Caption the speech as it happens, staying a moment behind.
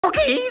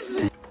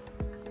cookies!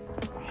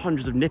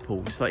 Hundreds of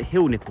nipples, like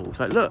hill nipples,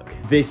 like look.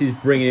 This is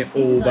bringing it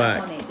all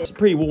back. It's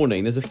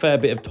pre-warning, there's a fair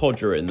bit of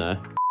Todger in there.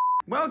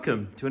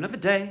 Welcome to another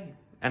day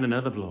and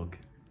another vlog,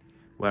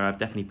 where I've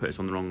definitely put us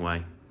on the wrong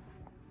way.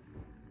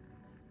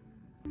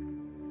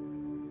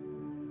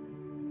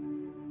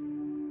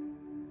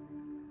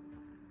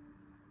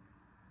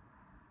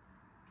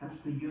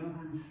 That's the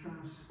Johann Strauss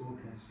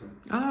Orchestra.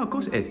 Oh, of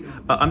course it is.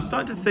 I'm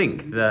starting to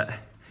think that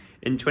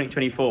in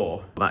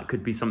 2024, that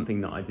could be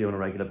something that I do on a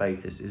regular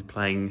basis, is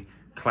playing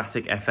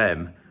classic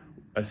FM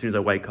as soon as I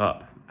wake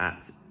up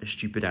at a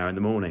stupid hour in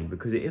the morning,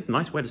 because it is a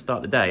nice way to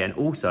start the day. And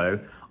also,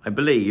 I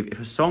believe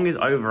if a song is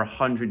over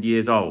 100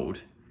 years old,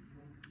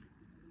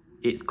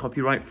 it's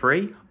copyright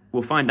free.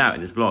 We'll find out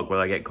in this vlog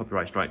whether I get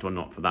copyright striked or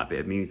not for that bit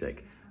of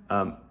music.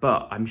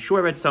 But I'm sure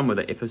I read somewhere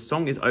that if a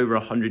song is over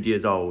 100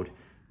 years old,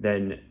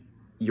 then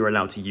you're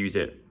allowed to use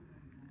it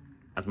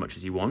as much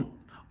as you want.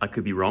 I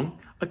could be wrong,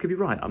 I could be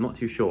right, I'm not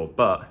too sure,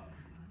 but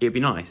it'd be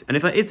nice. And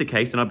if that is the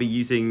case, then I'll be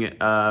using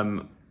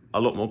a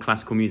lot more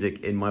classical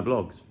music in my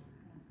vlogs.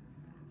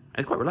 And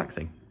it's quite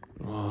relaxing.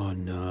 Oh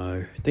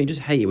no, don't you just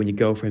hate it when your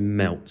girlfriend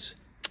melts?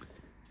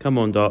 Come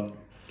on, Dot,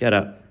 get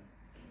up.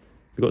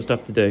 We've got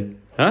stuff to do.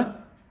 Huh?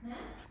 No?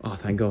 Oh,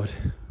 thank God.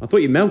 I thought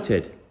you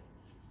melted.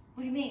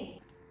 What do you mean?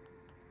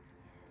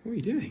 What are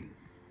you doing?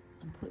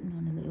 I'm putting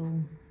on a little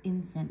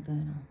incense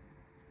burner.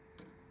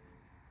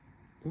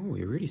 Oh,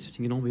 you're really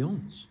setting an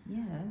ambiance.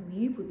 Yeah, well,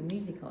 you put the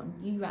music on.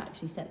 You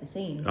actually set the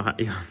scene.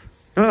 Yeah.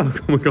 Oh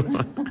my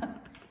God.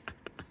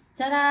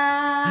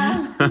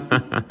 Ta-da!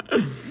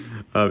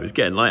 It's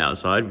getting light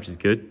outside, which is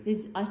good.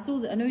 I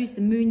noticed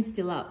the moon's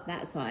still up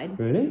that side.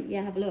 Really?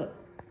 Yeah, have a look.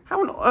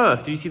 How on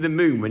earth do you see the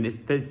moon when it's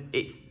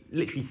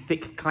literally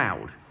thick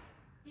cloud?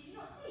 Did you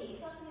not see?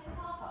 It's like in the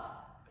car park.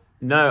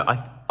 No,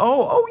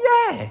 oh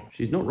yeah!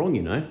 She's not wrong,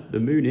 you know. The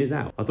moon is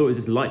out. I thought it was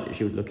this light that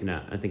she was looking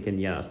at and thinking,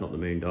 yeah, that's not the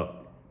moon, Dot.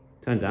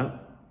 Turns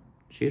out,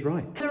 she's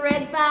right. The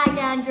red bag,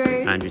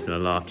 Andrew. Andrew's gonna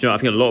laugh. Do you know, I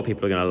think a lot of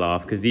people are gonna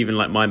laugh, because even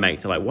like my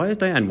mates are like, why does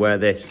Diane wear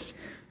this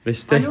thing?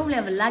 I normally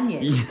have a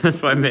lanyard. Yeah,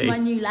 that's what I mean. This is my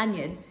new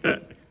lanyard.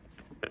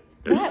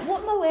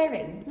 What am I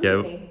wearing?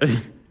 Really? Yeah.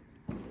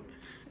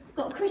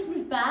 Got a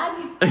Christmas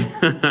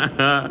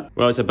bag.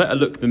 Well, it's a better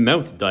look than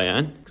melted,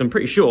 Diane, because I'm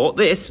pretty sure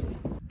this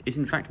is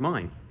in fact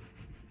mine.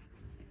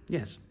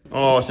 Yes.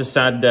 Oh, it's a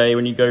sad day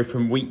when you go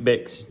from Wheat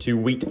Bix to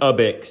Wheat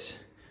Ubix,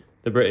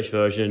 the British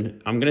version.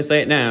 I'm gonna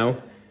say it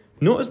now,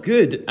 not as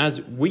good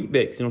as Wheat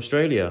Bix in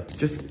Australia.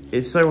 Just,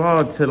 it's so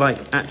hard to like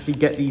actually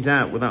get these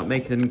out without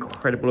making an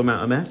incredible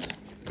amount of mess.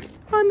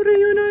 I'm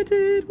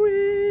reunited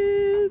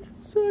with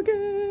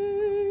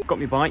Sergey. Got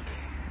my bike.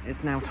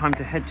 It's now time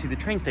to head to the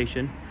train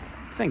station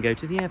to then go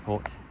to the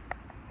airport.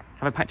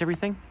 Have I packed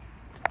everything?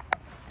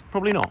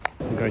 Probably not.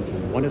 I'm going to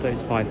one of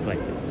those 5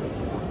 places.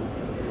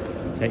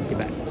 Take your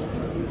bets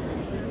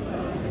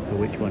as to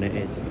which one it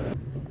is.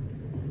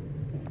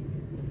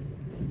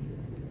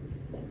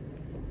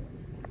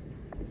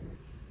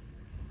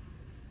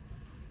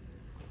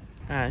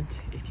 And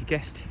if you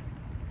guessed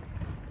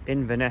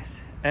Inverness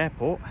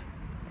Airport,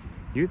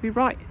 you'd be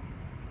right.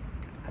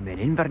 I'm in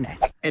Inverness.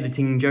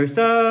 Editing Joe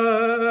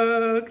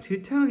Suck to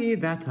tell you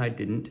that I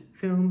didn't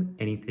film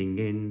anything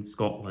in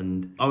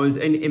Scotland. I was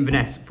in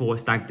Inverness for a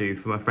stag do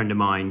for a friend of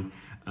mine.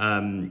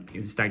 It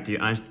was a stag do,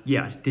 and I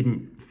just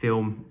didn't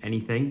film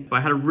anything. But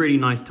I had a really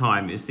nice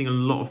time. I was seeing a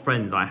lot of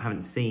friends I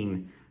haven't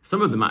seen,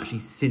 some of them actually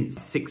since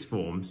 6th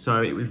form,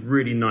 so it was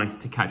really nice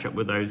to catch up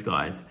with those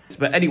guys.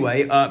 But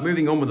anyway,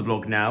 moving on with the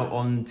vlog now,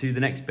 on to the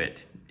next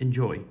bit.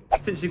 Enjoy.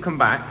 Since we've come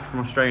back from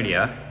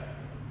Australia,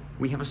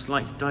 we have a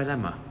slight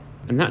dilemma.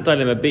 And that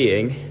dilemma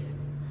being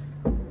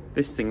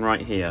this thing right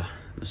here,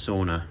 the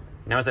sauna.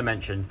 Now, as I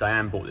mentioned,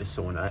 Diane bought this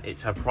sauna.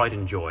 It's her pride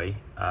and joy.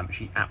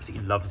 She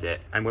absolutely loves it.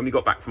 And when we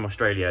got back from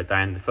Australia,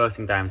 the first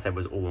thing Diane said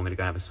was, oh, I'm gonna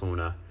go have a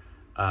sauna.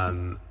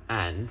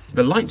 And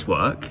the lights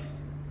work,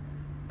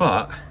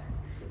 but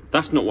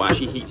that's not what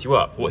actually heats you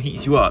up. What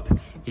heats you up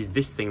is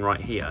this thing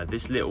right here.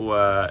 This little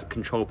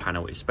control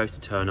panel is supposed to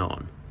turn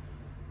on,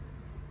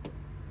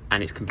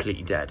 and it's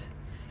completely dead.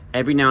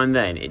 Every now and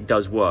then it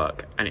does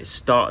work, and it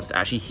starts to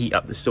actually heat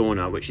up the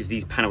sauna, which is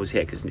these panels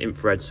here, because it's an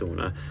infrared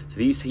sauna. So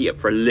these heat up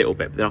for a little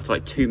bit, but then after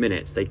like 2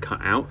 minutes, they cut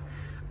out,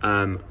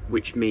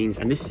 which means,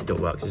 and this still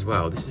works as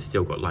well. This has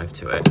still got life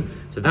to it.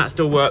 So that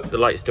still works, the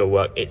lights still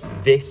work. It's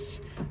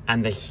this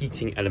and the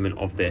heating element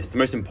of this. The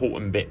most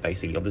important bit,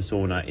 basically, of the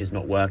sauna is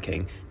not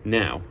working.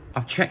 Now,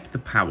 I've checked the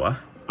power.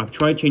 I've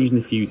tried changing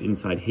the fuse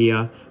inside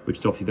here, which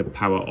is obviously the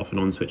power off and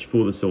on switch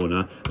for the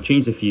sauna. I've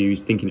changed the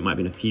fuse, thinking it might have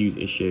been a fuse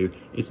issue.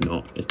 It's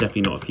not. It's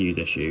definitely not a fuse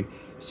issue.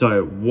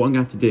 So what I'm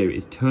gonna have to do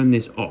is turn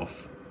this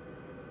off,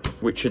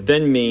 which should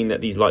then mean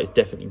that these lights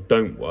definitely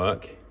don't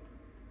work.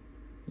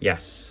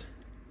 Yes.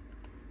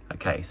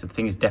 Okay, so the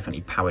thing is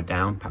definitely powered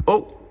down.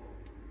 Oh!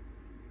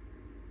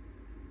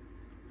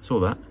 I saw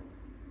that.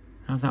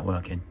 How's that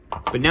working?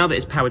 But now that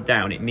it's powered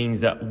down, it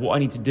means that what I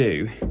need to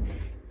do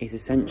is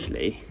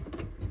essentially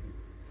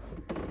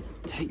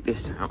take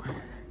this out,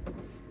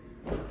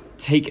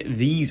 take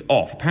these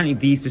off. Apparently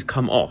these just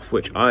come off,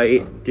 which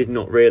I did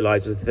not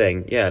realise was a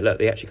thing. Yeah, look,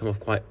 they actually come off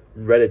quite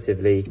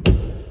relatively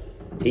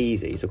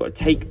easy. So I've got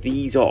to take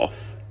these off.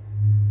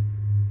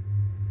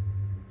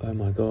 Oh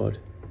my God.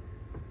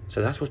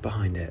 So that's what's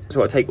behind it.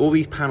 So I've got to take all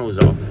these panels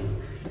off.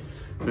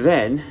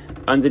 Then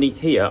underneath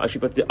here, I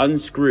should be able to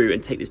unscrew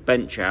and take this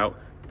bench out,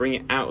 bring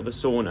it out of the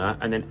sauna,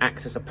 and then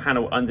access a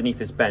panel underneath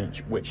this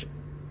bench, which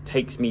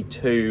takes me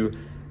to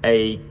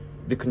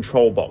the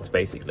control box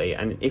basically.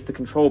 And if the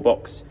control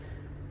box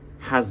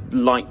has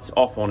lights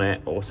off on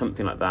it or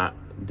something like that,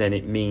 then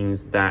it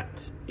means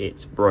that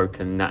it's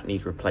broken, that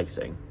needs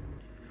replacing.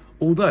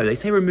 Although they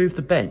say remove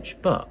the bench,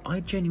 but I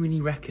genuinely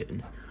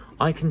reckon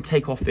I can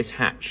take off this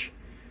hatch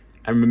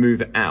and remove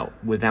it out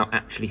without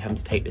actually having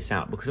to take this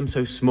out. Because I'm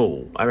so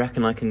small, I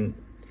reckon I can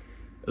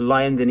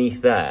lie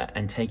underneath there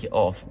and take it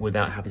off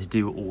without having to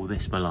do all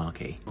this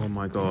malarkey. Oh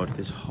my God,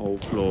 this whole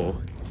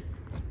floor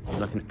is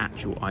like an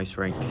actual ice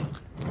rink.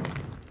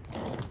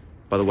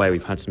 By the way,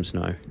 we've had some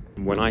snow.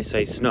 When I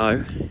say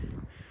snow,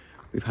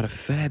 we've had a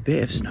fair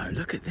bit of snow.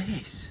 Look at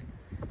this.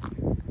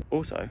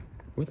 Also,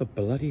 where the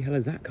bloody hell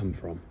has that come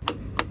from?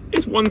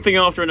 It's one thing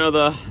after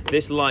another.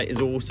 This light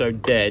is also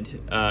dead,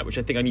 which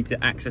I think I need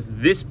to access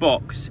this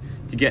box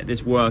to get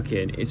this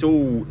working. It's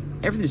all,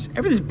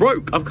 everything's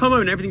broke. I've come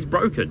home and everything's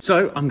broken.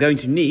 So I'm going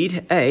to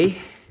need a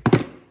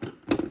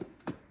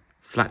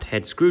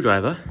flathead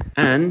screwdriver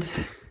and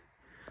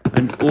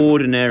an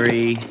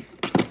ordinary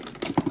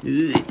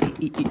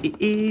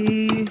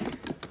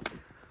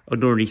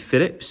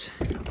Phillips.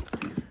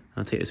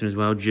 I'll take this one as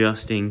well,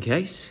 just in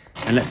case.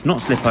 And let's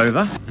not slip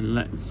over, and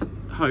let's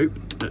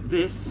hope that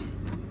this,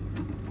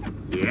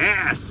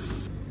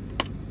 yes!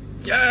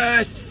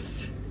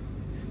 Yes!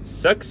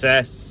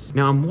 Success!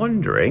 Now I'm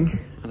wondering,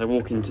 as I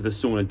walk into the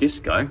sauna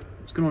disco,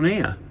 what's going on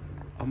here?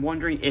 I'm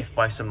wondering if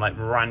by some like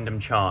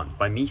random chance,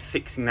 by me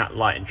fixing that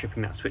light and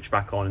tripping that switch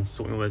back on and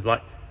sorting all those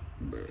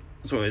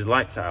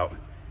lights out,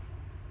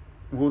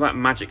 will that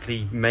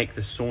magically make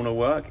the sauna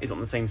work? Is it on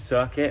the same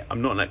circuit?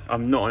 I'm not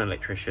an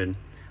electrician.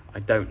 I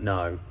don't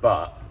know,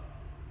 but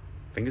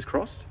fingers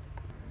crossed.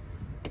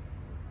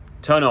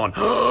 Turn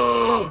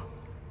on.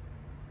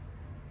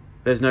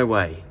 There's no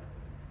way.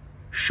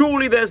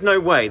 Surely there's no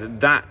way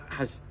that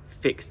has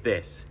fixed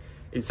this.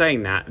 In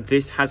saying that,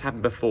 this has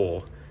happened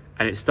before,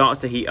 and it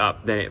starts to heat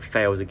up, then it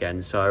fails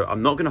again. So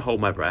I'm not gonna hold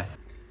my breath.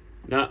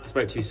 No, I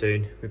spoke too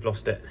soon. We've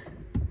lost it.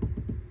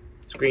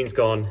 Screen's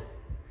gone.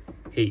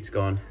 Heat's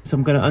gone. So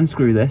I'm going to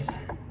unscrew this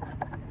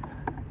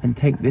and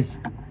take this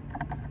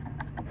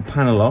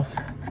panel off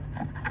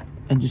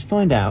and just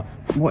find out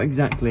what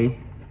exactly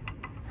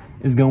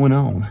is going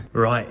on.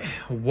 Right,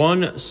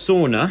 one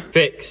sauna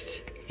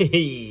fixed.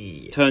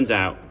 Turns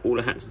out all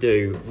I had to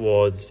do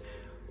was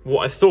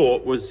what I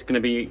thought was going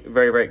to be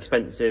very, very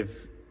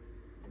expensive.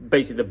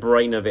 Basically the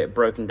brain of it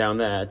broken down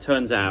there.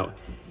 Turns out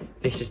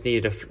this just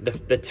needed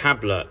the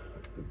tablet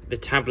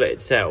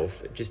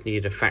itself just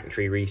needed a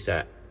factory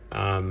reset.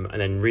 And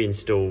then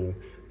reinstall,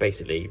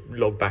 basically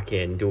log back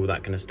in, do all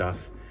that kind of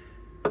stuff.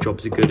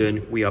 Jobs are good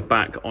and we are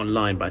back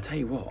online. But I tell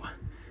you what,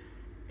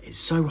 it's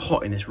so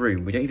hot in this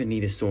room, we don't even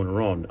need this sauna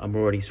on. I'm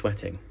already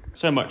sweating.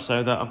 So much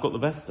so that I've got the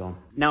vest on.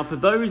 Now for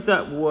those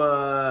that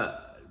were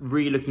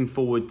really looking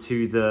forward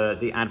to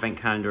the advent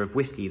calendar of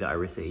whiskey that I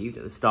received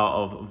at the start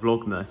of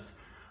Vlogmas,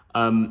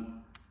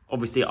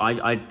 obviously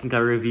I think I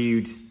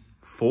reviewed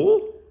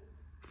four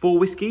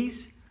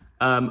whiskies.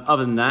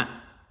 Other than that,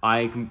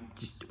 I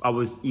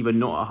was either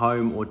not at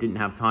home or didn't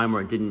have time, or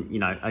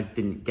I just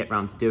didn't get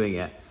around to doing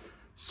it.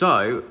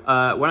 So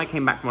when I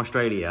came back from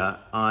Australia,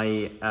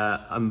 I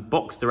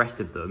unboxed the rest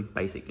of them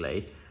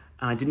basically,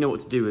 and I didn't know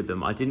what to do with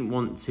them. I didn't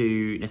want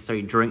to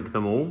necessarily drink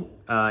them all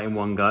in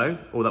one go,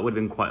 or that would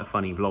have been quite a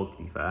funny vlog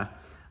to be fair.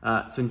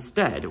 So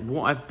instead,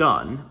 what I've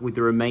done with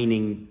the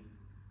remaining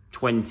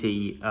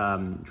 20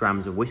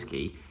 drams of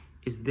whiskey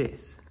is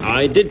this.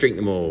 I did drink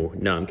them all.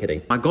 No, I'm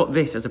kidding. I got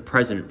this as a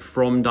present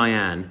from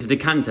Dianne. It's a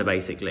decanter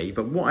basically,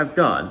 but what I've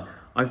done,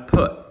 I've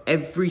put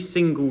every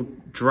single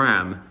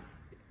dram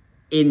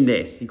in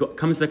this.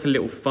 Comes like a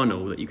little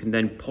funnel that you can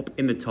then pop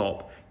in the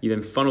top. You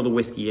then funnel the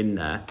whiskey in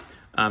there.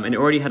 And it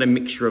already had a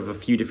mixture of a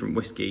few different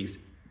whiskies,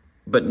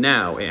 but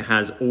now it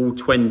has all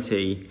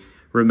 20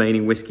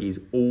 remaining whiskies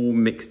all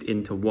mixed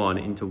into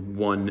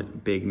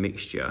one big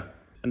mixture.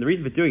 And the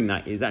reason for doing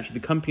that is actually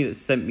the company that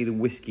sent me the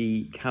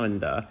whiskey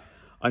calendar,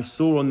 I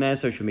saw on their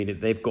social media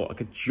they've got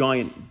like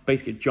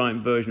basically a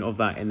giant version of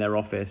that in their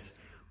office,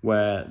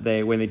 where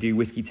when they do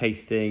whiskey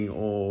tasting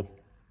or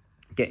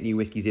get new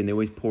whiskies in, they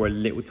always pour a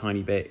little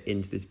tiny bit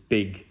into this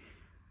big,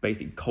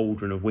 basic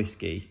cauldron of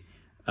whiskey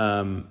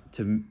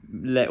to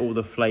let all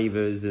the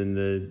flavors and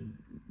the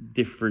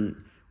different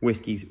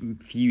whiskies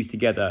fuse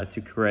together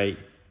to create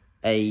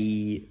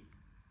a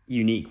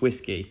unique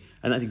whiskey.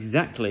 And that's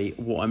exactly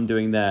what I'm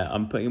doing there.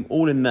 I'm putting them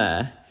all in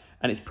there,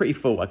 and it's pretty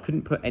full. I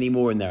couldn't put any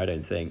more in there, I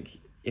don't think.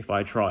 If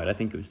I tried, I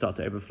think it would start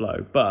to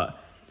overflow. But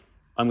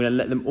I'm going to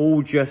let them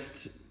all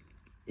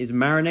is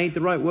marinade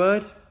the right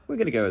word? We're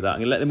going to go with that. I'm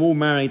going to let them all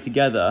marinate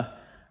together,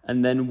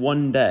 and then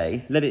one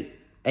day let it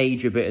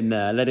age a bit in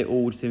there, let it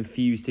all just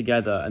infuse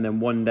together, and then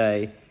one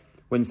day,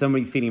 when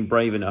somebody's feeling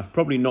brave enough,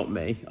 probably not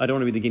me, I don't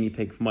want to be the guinea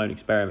pig for my own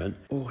experiment.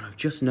 Oh, and I've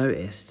just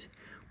noticed,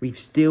 we've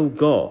still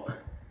got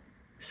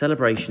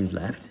celebrations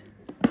left.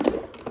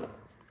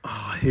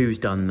 Oh, who's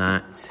done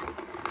that?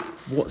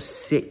 What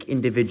sick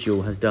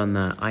individual has done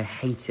that? I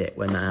hate it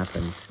when that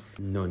happens.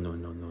 No, no,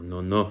 no, no,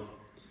 no, no.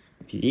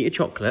 If you eat a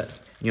chocolate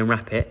and you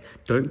unwrap it,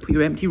 don't put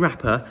your empty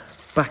wrapper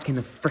back in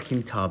the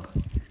frickin' tub.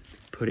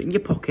 Put it in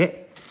your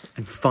pocket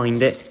and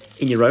find it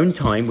in your own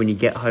time when you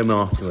get home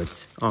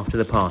afterwards, after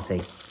the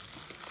party.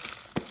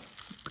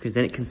 Because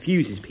then it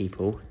confuses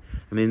people.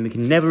 I mean, we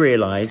can never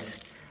realise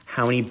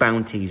how many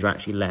bounties are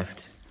actually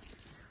left.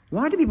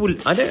 Why do people...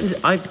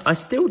 I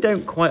still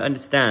don't quite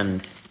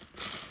understand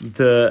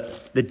the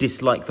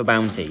dislike for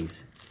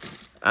bounties.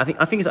 I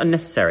think it's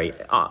unnecessary.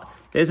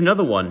 There's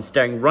another one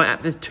staring right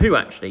at... There's two,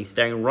 actually,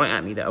 staring right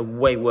at me that are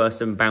way worse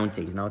than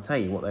bounties. And I'll tell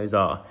you what those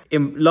are.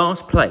 In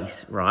last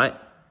place, right,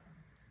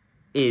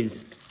 is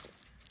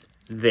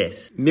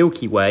this.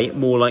 Milky Way,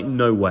 more like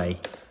no way.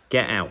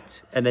 Get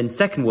out. And then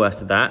second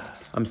worst of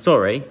that, I'm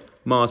sorry,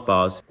 Mars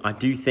bars. I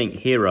do think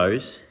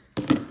Heroes...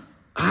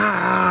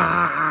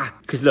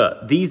 Because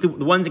look, these the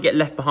ones that get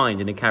left behind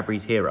in a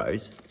Cadbury's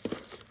Heroes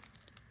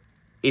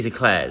is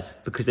Eclairs,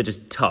 because they're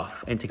just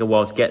tough and take a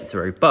while to get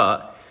through.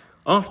 But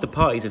after the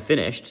parties are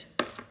finished,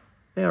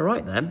 they're all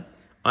right then.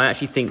 I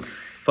actually think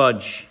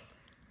Fudge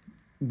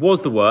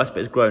was the worst,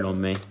 but it's grown on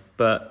me.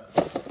 But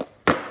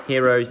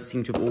Heroes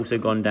seem to have also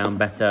gone down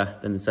better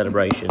than the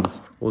Celebrations.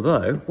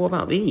 Although, what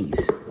about these?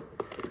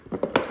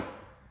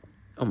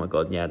 Oh my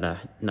God, yeah,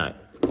 no.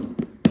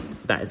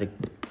 That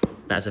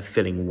is a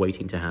filling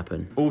waiting to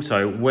happen.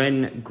 Also,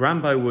 when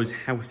Grambo was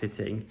house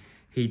sitting,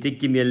 he did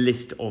give me a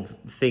list of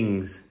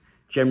things,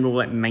 general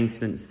like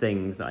maintenance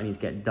things that I need to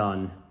get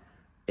done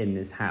in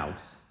this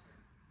house.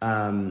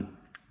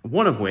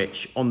 One of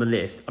which on the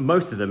list,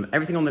 most of them,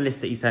 everything on the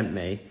list that he sent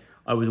me,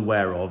 I was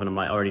aware of, and I'm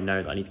like, I already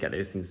know that I need to get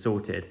those things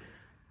sorted.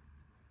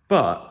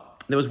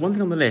 But there was one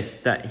thing on the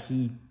list that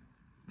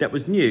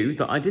was new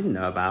that I didn't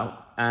know about,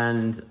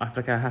 and I feel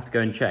like I have to go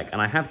and check, and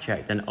I have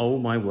checked, and oh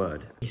my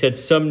word. He said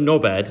some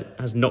knobhead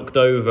has knocked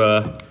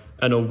over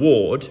an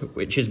award,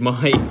 which is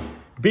my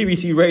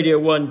BBC Radio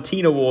 1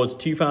 Teen Awards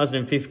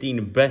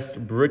 2015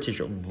 Best British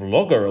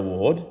Vlogger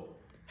Award.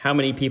 How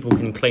many people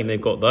can claim they've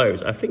got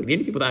those? I think the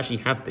only people that actually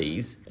have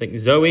these, I think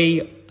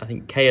Zoe, I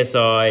think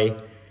KSI,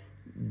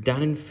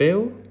 Dan and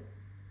Phil,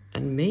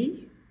 and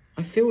me,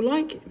 I feel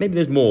like. Maybe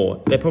there's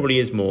more. There probably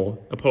is more.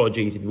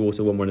 Apologies if you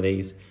also won one of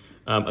these.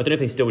 I don't know if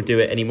they still do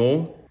it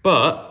anymore,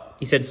 but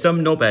he said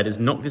some knobhead has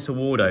knocked this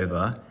award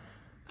over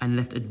and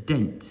left a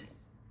dent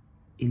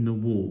in the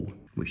wall,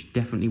 which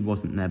definitely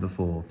wasn't there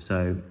before.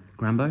 So,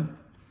 Grambo, you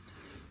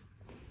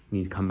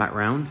need to come back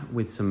round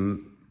with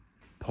some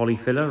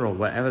polyfiller or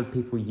whatever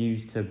people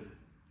use to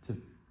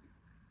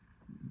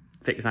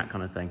fix that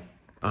kind of thing.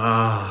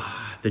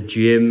 Ah, the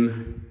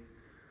gym,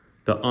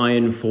 the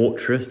Iron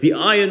Fortress, the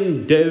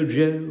Iron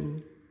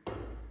Dojo.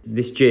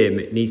 This gym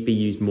needs to be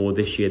used more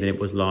this year than it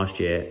was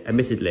last year.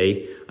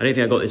 Admittedly, I don't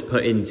think I got this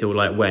put in until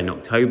like when?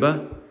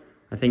 October,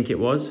 I think it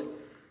was.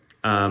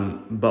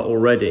 But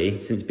already,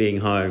 since being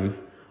home,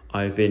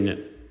 I've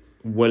been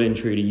well and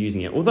truly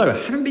using it. Although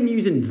I haven't been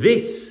using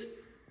this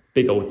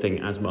big old thing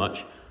as much.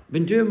 I've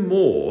been doing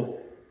more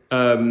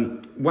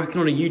whacking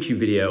on a YouTube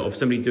video of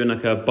somebody doing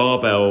like a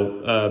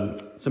barbell,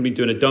 somebody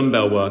doing a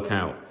dumbbell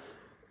workout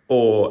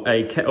or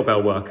a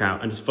kettlebell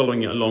workout, and just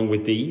following it along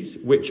with these,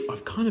 which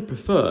I've kind of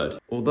preferred.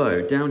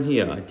 Although down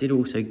here, I did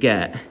also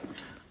get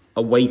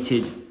a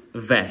weighted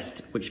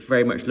vest, which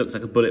very much looks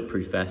like a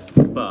bulletproof vest,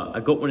 but I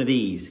got one of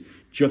these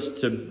just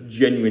to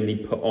genuinely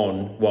put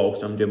on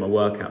whilst I'm doing my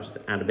workouts, just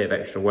to add a bit of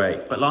extra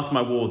weight. But last time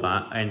I wore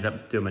that, I ended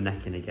up doing my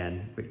neck in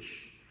again,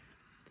 which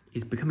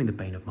is becoming the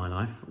bane of my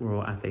life,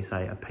 or as they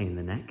say, a pain in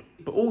the neck.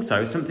 But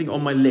also, something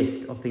on my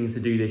list of things to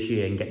do this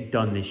year and get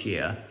done this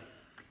year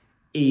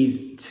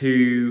is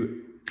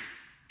to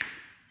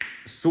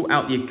sort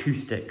out the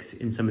acoustics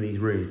in some of these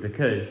rooms,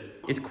 because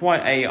it's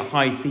quite a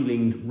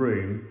high-ceilinged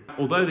room.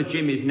 Although the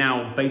gym is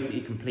now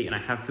basically complete and I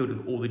have filled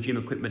with all the gym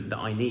equipment that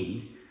I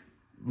need,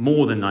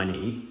 more than I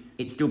need,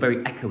 it's still very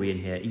echoey in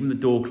here. Even the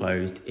door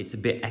closed, it's a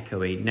bit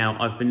echoey. Now,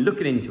 I've been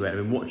looking into it, I've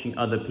been watching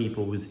other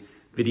people's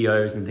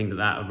videos and things like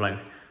that of like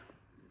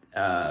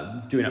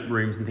doing up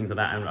rooms and things like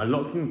that, and a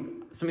lot of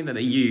something that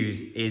they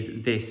use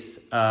is this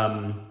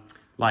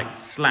like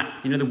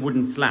slats, you know, the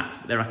wooden slats,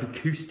 but they're like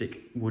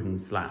acoustic wooden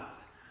slats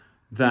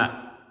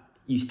that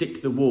you stick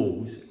to the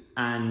walls,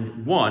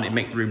 and one, it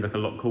makes the room look a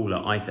lot cooler,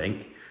 I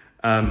think,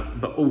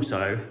 but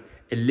also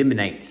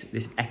eliminates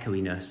this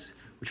echoiness,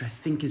 which I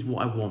think is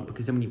what I want,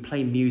 because then when you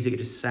play music, it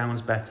just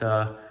sounds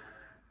better.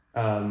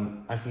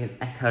 I just think an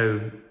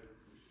echo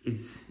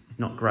is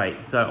not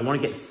great. So I want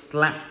to get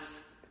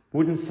slats,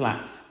 wooden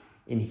slats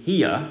in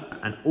here,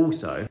 and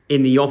also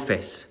in the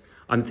office.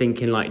 I'm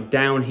thinking like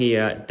down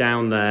here,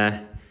 down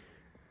there,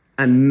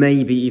 and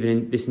maybe even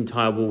in this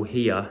entire wall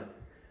here,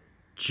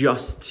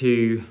 just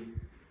to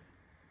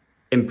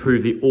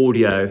improve the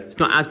audio. It's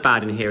not as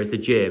bad in here as the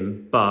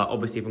gym, but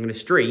obviously if I'm going to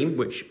stream,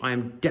 which I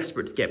am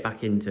desperate to get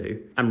back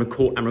into, and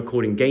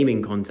recording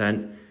gaming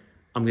content,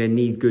 I'm going to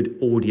need good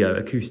audio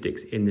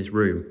acoustics in this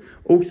room.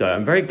 Also,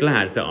 I'm very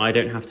glad that I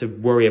don't have to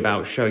worry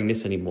about showing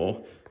this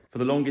anymore. For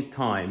the longest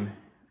time,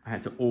 I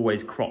had to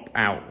always crop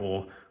out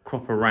or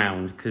crop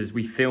around because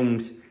we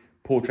filmed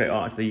Portrait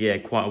Artist of the Year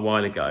quite a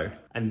while ago.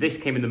 And this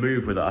came in the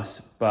move with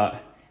us,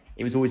 but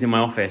it was always in my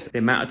office. The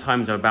amount of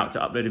times I'm about to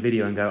upload a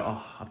video and go,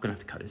 oh, I'm going to have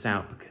to cut this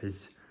out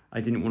because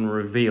I didn't want to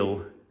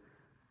reveal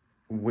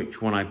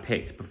which one I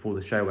picked before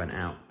the show went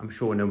out. I'm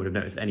sure no one would have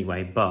noticed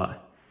anyway,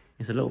 but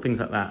it's the little things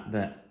like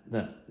that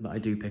I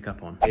do pick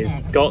up on. She's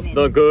got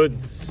the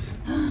goods.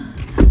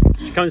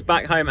 She comes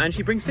back home and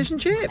she brings fish and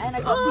chips. And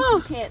I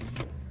got fish and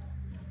chips.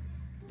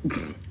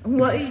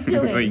 What are you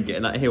doing? Oh, you're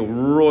getting that heel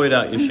right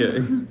out your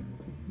shoe.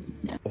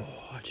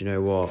 Oh, do you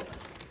know what?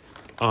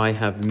 I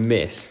have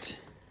missed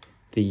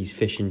these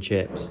fish and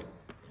chips.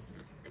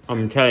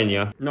 I'm telling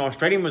you. No,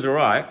 Australian was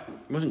alright.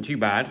 It wasn't too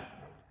bad.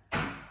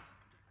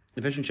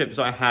 The fish and chips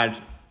I had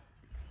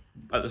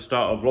at the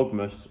start of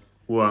Vlogmas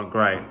weren't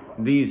great.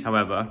 These,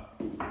 however,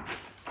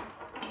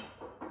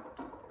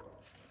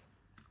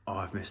 oh,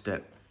 I've missed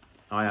it.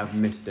 I have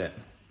missed it.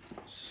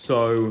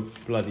 So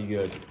bloody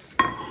good.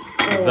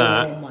 Oh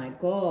that my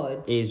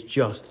god. Is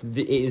just,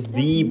 it's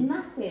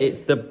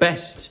the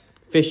best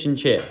fish and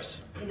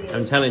chips.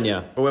 I'm telling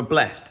you. But we're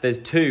blessed. There's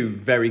two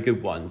very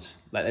good ones.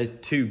 Like, there's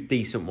two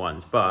decent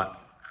ones, but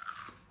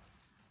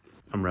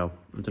I'm real.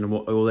 I don't know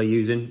what oil they're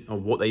using or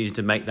what they use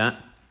to make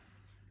that,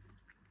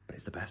 but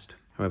it's the best.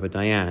 However,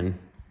 Diane,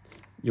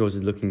 yours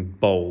is looking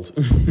bold.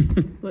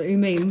 What do you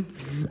mean?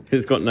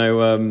 It's got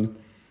no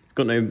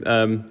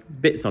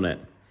bits on it.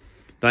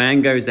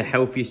 Diane goes the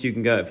healthiest you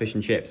can go at fish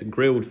and chips: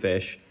 grilled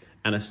fish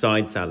and a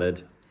side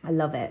salad. I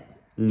love it.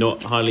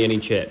 Not hardly any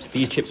chips.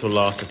 These chips will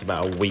last us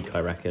about a week, I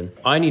reckon.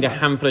 I need a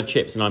handful of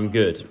chips and I'm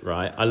good,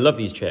 right? I love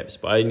these chips,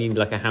 but I need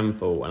like a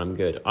handful and I'm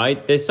good.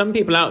 There's some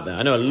people out there,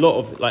 I know a lot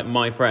of like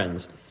my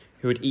friends,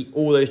 who would eat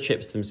all those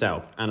chips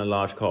themselves and a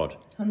large cod.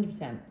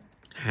 100%.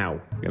 How?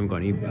 We haven't got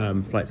any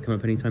flights come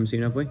up anytime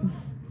soon, have we?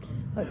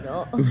 Hope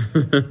not.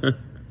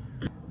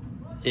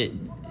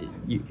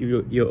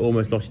 You're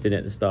almost lost in it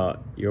at the start.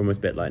 You're almost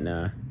a bit like,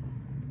 nah.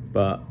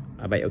 But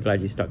I bet you're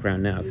glad you stuck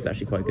around now, because it's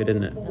actually quite good,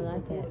 isn't it? I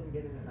like it.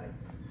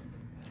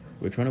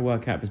 We're trying to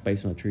work out if it's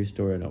based on a true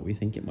story or not. We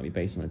think it might be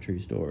based on a true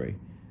story.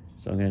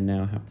 So I'm going to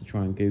now have to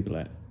try and Google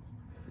it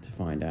to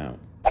find out.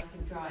 I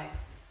can try it.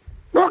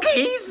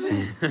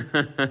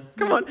 Walkies!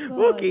 Come on,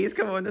 walkies,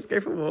 come on, let's go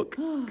for a walk.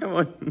 Come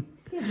on.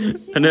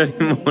 An early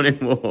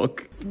morning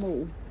walk.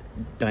 Small.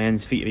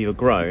 Diane's feet have either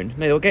grown.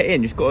 No, they'll get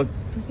in, just got to...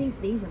 I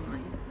think these are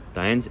mine.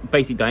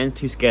 Diane's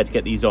too scared to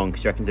get these on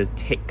because she reckons there's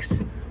ticks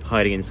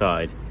hiding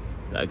inside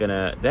that are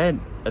gonna...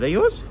 Are they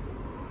yours?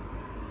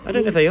 I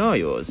don't know if they are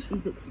yours.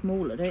 These look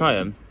smaller, don't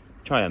they?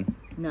 Try them.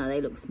 No, they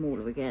look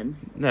smaller again.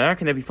 No, I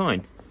reckon they'll be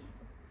fine.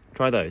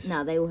 Try those.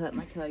 No, they will hurt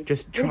my toes.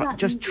 Just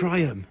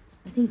try them.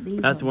 I think these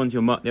That's the ones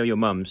they're your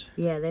mum's.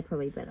 Yeah, they're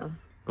probably better.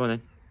 Go on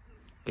then.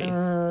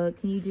 Can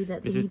you do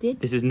that thing you did?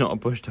 This is not a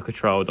bush tucker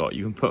trial, Dot.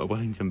 You can put a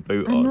Wellington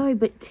boot on. I know,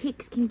 but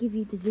ticks can give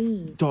you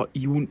disease. Dot,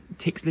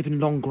 ticks live in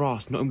long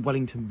grass, not in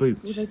Wellington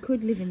boots. Well, they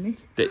could live in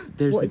this.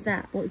 What is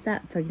that? What is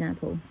that, for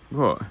example?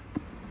 What?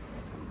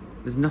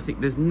 There's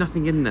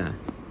nothing in there.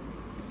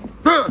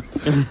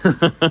 It's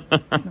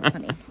not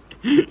funny.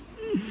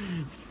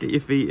 Just get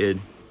your feet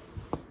in.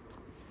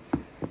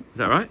 Is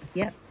that right?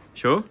 Yep.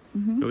 Sure?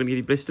 You're going to give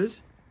you blisters?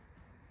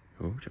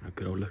 Oh, a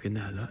good old look in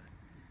there, look.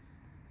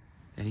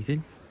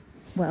 Anything?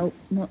 Well,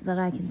 not that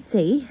I can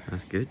see.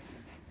 That's good.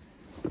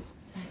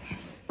 Okay.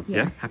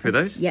 Yeah, happy with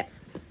those? Yep.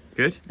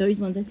 Good? Those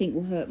ones I think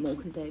will hurt more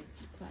because they're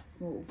quite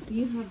small. Do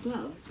you have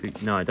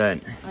gloves? No, I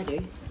don't. I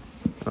do.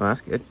 Oh,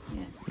 that's good.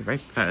 Yeah. You're very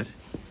prepared.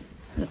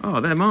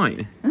 Oh, they're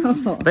mine.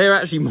 Oh. They're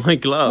actually my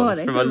gloves. Oh,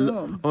 they're so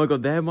warm. Oh my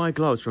God, they're my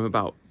gloves from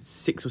about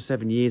 6 or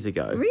 7 years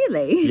ago.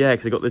 Really? Yeah,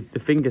 because they got the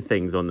finger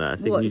things on there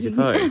so you can use your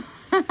phone.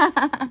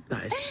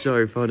 That is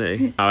so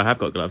funny. Oh, I have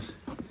got gloves.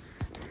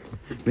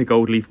 The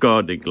gold leaf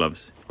gardening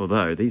gloves.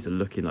 Although these are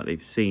looking like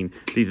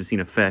these have seen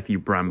a fair few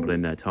bramble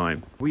in their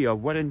time. We are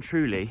well and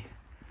truly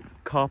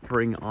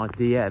carpering our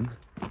DM,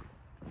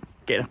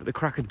 getting up at the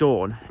crack of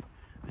dawn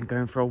and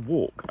going for a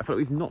walk. I feel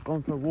like we've not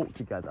gone for a walk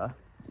together.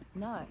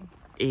 No.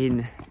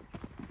 In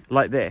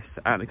like this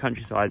out in the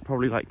countryside,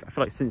 probably like, I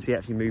feel like since we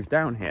actually moved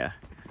down here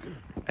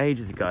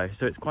ages ago.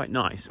 So it's quite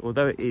nice,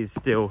 although it is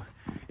still,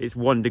 it's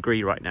 1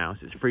 degree right now,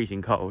 so it's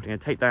freezing cold. I'm gonna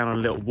take down on a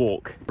little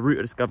walk, a route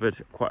I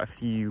discovered quite a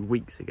few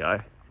weeks ago.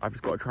 I've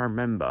just got to try and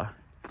remember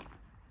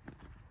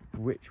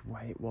which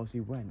way it was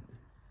we went.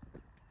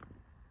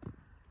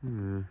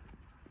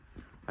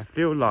 I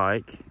feel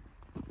like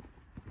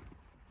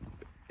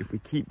if we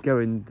keep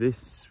going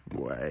this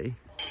way,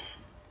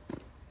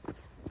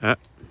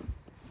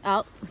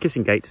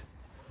 Kissing Gate.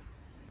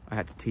 I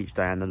had to teach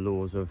Diane the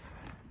laws of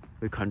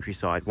the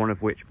countryside, one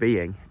of which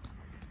being,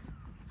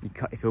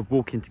 if you're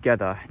walking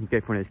together and you go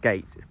for one of those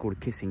gates, it's called a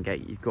kissing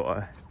gate. You've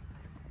got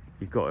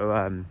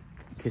to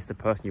kiss the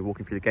person you're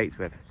walking through the gates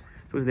with.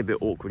 It wasn't a bit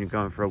awkward when you're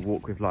going for a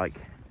walk with like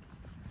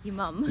your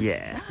mum.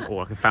 Yeah,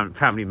 or like a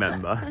family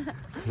member.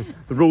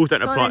 The rules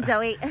don't apply. On,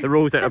 Zoe. The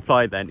rules don't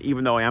apply then,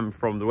 even though I am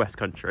from the West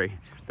Country.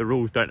 The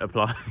rules don't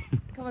apply.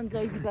 Come on,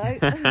 Zoe boat.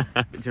 Do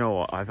you know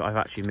what? I've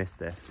actually missed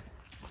this.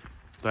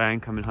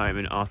 Diane coming home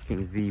and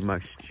asking the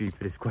most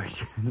stupidest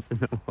questions in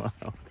the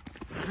world.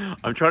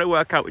 I'm trying to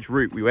work out which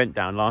route we went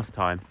down last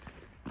time.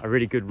 A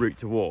really good route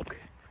to walk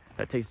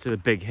that takes us to the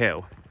big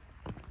hill.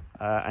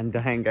 And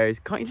Diane goes,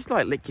 "Can't you just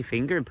like lick your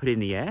finger and put it in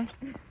the air?"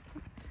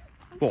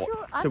 What?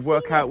 Sure, to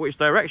work out which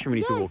direction we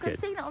need to walk in? I've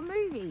seen it on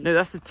movies. No,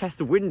 that's to test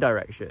the wind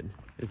direction,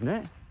 isn't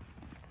it?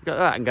 You got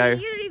that and go.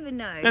 You don't even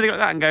know. No, they got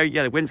that and go.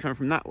 Yeah, the wind's coming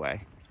from that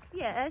way.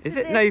 Yeah. So is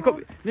it? No, you've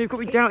got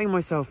me doubting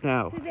myself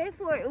now. So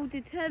therefore, it will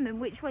determine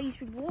which way you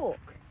should walk.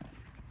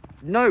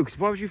 No, because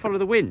why would you follow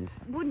the wind?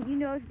 Wouldn't you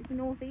know if it's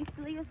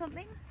northeasterly or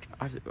something?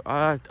 I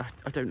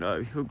don't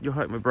know. You're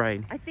hurting my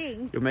brain. I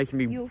think you're making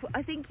me.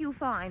 I think you'll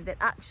find that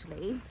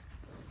actually,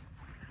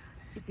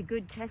 it's a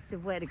good test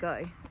of where to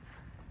go.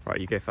 Right,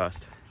 you go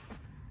first.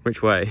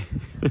 Which way?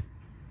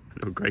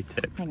 Oh, great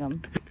tip. Hang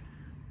on.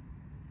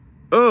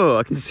 Oh,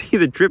 I can see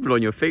the dribble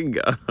on your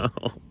finger.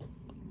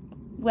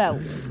 Well,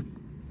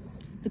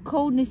 the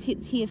coldness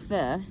hits here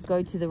first.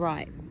 Go to the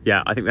right.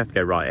 Yeah, I think we have to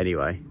go right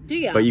anyway. Do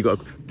you? But you got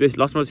this.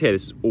 Last time I was here,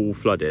 this is all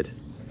flooded.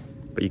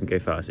 But you can go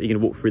first. Are you going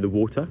to walk through the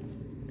water?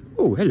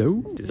 Oh,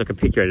 hello. It's like a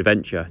pick your own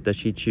adventure. Does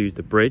she choose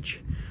the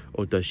bridge,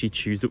 or does she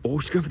choose the? Oh,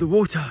 she's going for the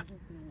water.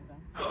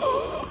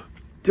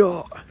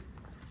 Dot.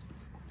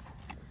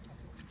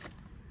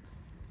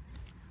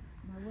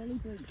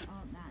 Boots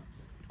aren't that.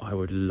 I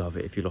would love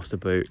it if you lost a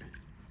boot.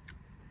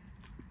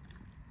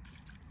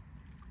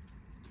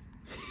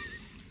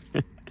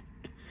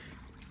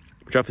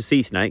 Watch out for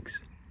sea snakes,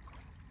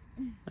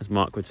 as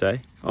Mark would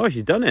say. Oh,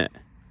 she's done it.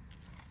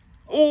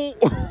 Oh!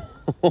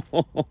 Oh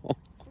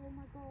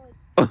my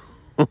god.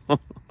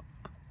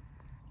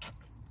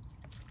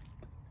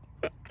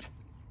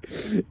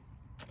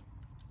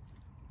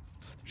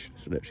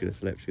 She's gonna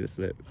slip. She's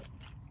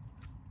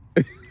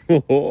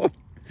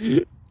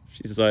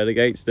decided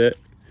against it.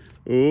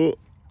 Oh.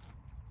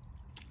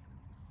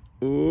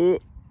 Oh.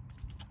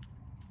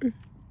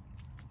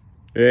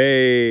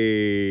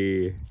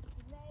 Hey.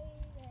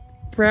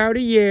 Proud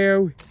of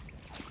you.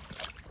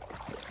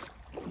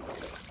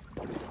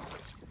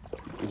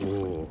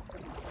 Oh.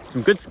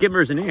 Some good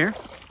skimmers in here.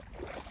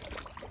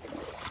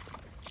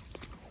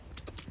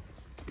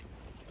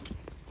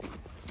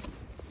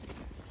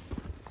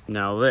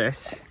 Now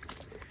this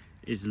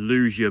is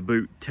lose your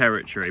boot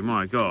territory.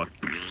 My God.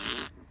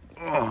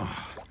 Oh,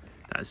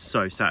 that is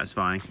so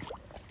satisfying.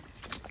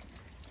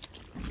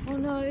 Oh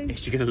no. Is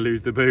she going to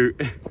lose the boot?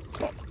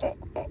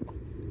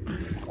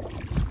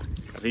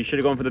 So you should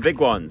have gone for the big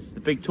ones, the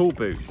big tall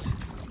boots.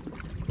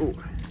 Ooh.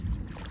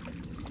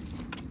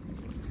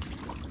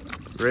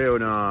 Real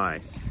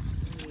nice.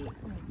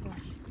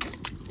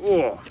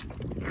 Oh.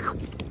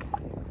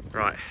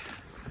 Right,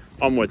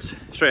 onwards,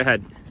 straight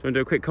ahead. So want to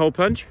do a quick cold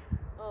plunge?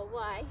 Oh,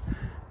 why?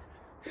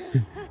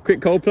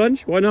 Quick cold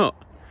plunge? Why not?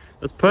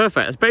 That's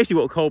perfect. That's basically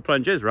what a cold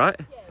plunge is, right?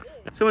 Yeah,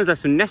 it is. Someone's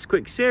left some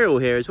Nesquik cereal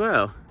here as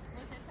well. Was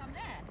there some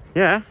there?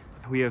 Yeah.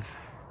 We have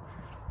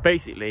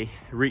basically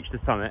reached the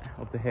summit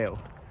of the hill.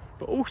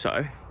 But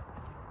also,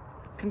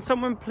 can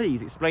someone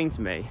please explain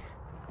to me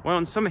why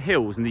on some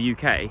hills in the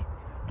UK,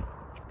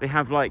 they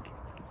have like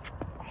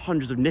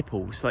hundreds of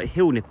nipples, like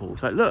hill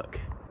nipples. Like, look.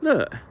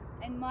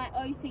 And my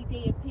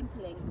OCD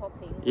of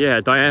popping.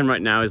 Yeah, Diane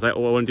right now is like,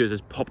 all I want to do is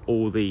just pop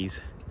all these.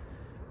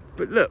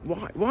 But look,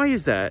 why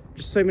is there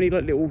just so many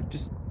like little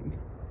just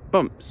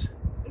bumps?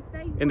 If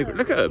they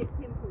look at them.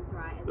 Pimples,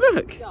 right, and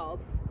look. their job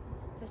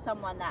for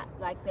someone that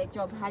like their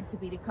job had to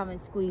be to come and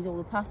squeeze all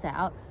the pus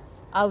out,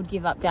 I would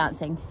give up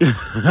dancing.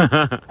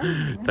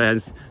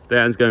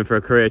 Diane's going for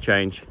a career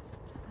change.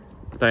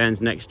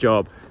 Diane's next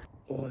job.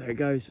 Oh, there it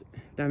goes.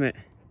 Damn it.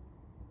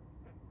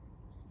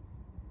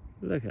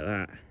 Look at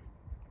that.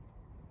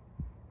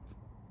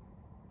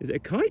 Is it a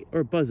kite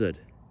or a buzzard?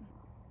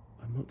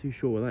 I'm not too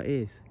sure what that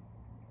is.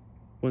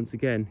 Once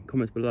again,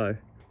 comments below.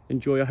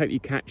 Enjoy. I hope you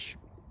catch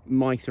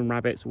mice and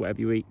rabbits or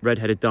whatever you eat.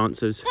 Red-headed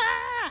dancers.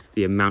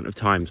 The amount of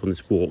times on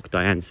this walk,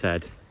 Diane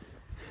said.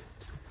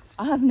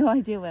 I have no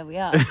idea where we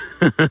are.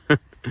 To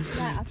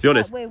be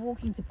honest, we're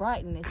walking to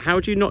Brighton.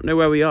 How do you not know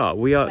where we are?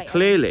 We are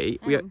clearly...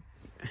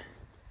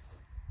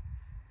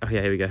 Oh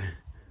yeah, here we go.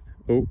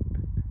 Oh.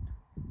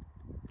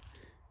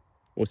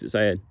 What's it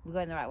saying? We're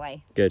going the right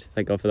way. Good,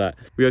 thank God for that.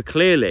 We are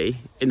clearly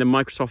in the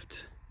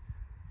Microsoft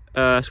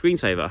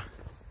screensaver.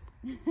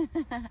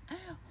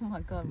 Oh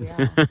my God, we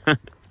are.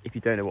 If you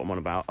don't know what I'm on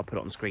about, I'll put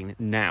it on screen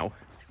now.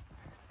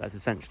 That's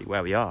essentially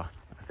where we are.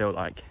 I feel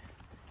like.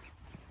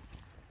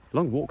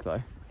 Long walk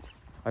though.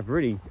 I've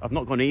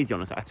not gone easy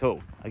on us at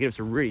all. I give us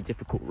a really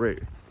difficult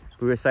route.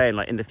 We were saying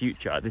like in the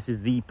future, this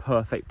is the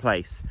perfect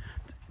place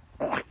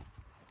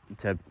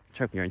to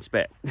choke on your own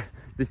spit.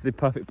 This is the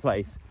perfect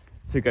place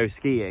to go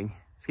skiing,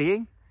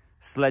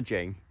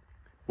 sledging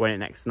when it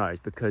next snows,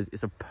 because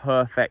it's a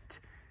perfect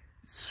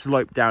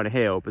slope down a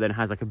hill, but then it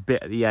has like a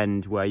bit at the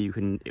end where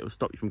it'll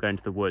stop you from going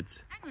to the woods.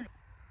 Hang on.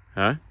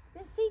 Huh?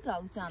 There's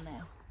seagulls down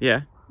there.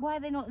 Yeah. Why are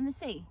they not in the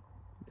sea?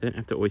 They don't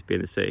have to always be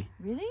in the sea.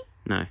 Really?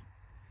 No. Are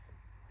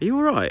you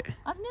alright?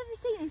 I've never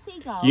seen a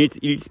seagull. You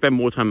need to spend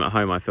more time at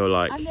home, I feel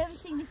like. I've never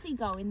seen a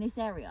seagull in this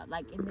area,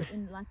 like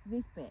in like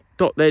this bit.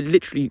 Dot, they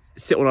literally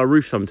sit on our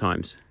roof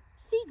sometimes.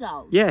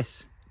 Seagulls?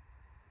 Yes.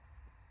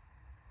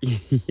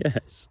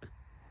 Yes.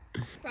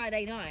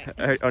 Friday night.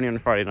 Only on a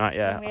Friday night,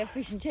 yeah. When we have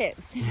fish and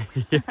chips. Yeah.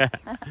 Do you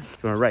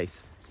want to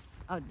race?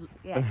 Oh,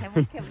 yeah, can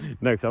we?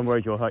 No, because I'm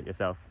worried you'll hurt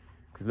yourself.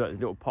 Because there's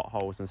little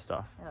potholes and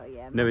stuff. Oh,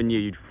 yeah. Never knew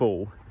you'd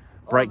fall,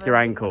 break your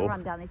ankle,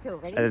 Run down this hill.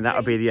 Ready? and then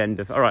that'll be the end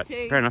of... Alright,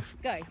 fair enough.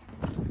 Go.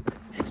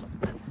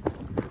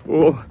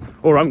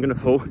 Or I'm going to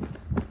fall.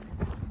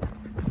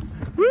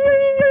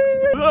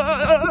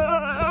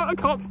 I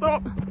can't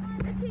stop.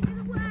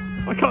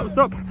 I can't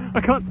stop. I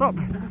can't stop.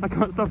 I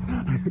can't stop.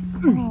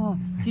 Oh,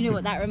 do you know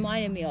what that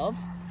reminded me of?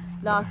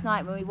 Last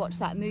night when we watched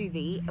that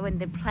movie, when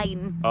the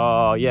plane...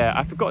 Oh, yeah.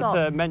 I forgot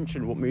stopped. to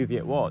mention what movie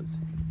it was.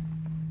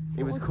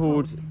 It was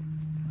called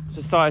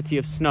Society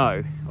of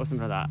Snow, or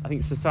something like that. I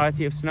think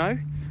Society of Snow.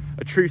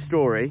 A true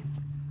story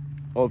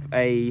of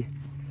a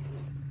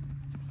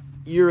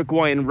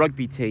Uruguayan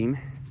rugby team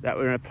that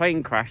were in a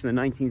plane crash in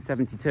the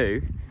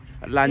 1972.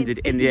 It landed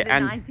in the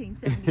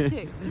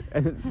 1972.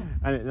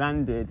 and it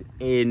landed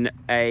in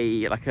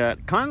a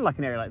kind of like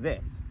an area like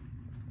this,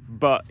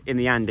 but in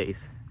the Andes.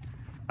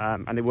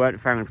 And they weren't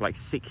found for like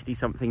 60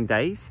 something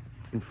days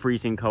in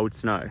freezing cold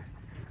snow.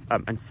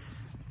 And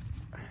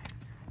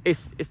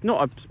it's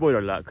not a spoiler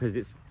alert because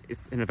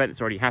it's an event that's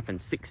already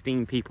happened.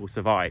 16 people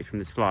survived from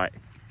this flight,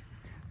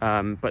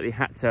 but they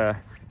had to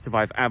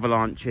survive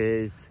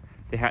avalanches.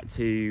 They had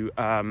to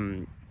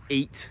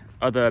eat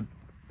other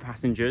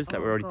passengers that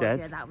were already dead.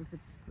 Yeah, that was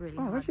really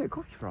Oh, hard. where'd you get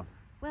coffee from?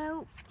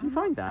 Well, Did you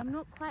find that? I'm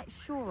not quite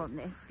sure on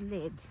this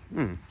lid.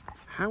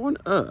 How on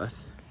earth,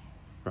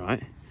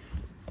 right,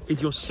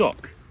 is your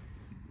sock?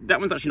 That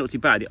one's actually not too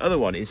bad. The other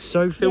one is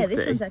so filthy. Yeah,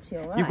 this one's actually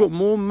alright. You've got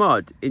more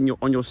mud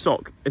on your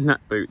sock in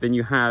that boot than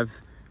you have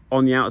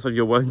on the outside of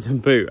your Wellington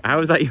boot. How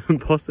is that even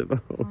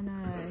possible? I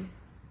know.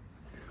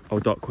 Oh,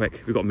 Dot,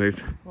 quick, we've got to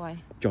move. Why?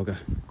 Jogger,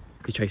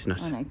 he's chasing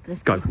us. I know.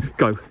 Let's Go.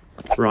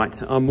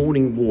 Right, our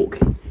morning walk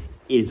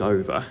is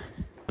over,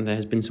 and there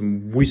has been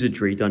some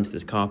wizardry done to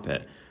this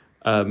carpet.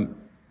 I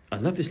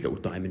love this little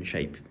diamond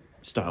shape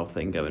style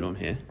thing going on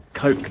here.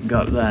 Coat can go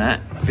up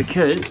there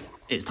because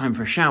it's time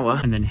for a shower,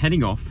 and then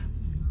heading off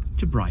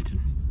to Brighton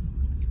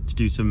to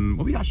do some...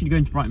 What are we actually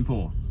going to Brighton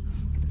for?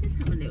 Just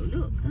have a little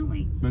look, aren't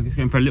we? We're just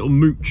going for a little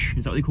mooch,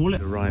 is that what they call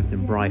it? We've arrived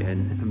in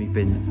Brighton and we've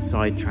been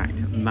sidetracked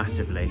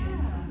massively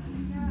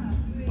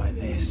by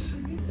this.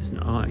 There's an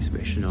art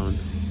exhibition on,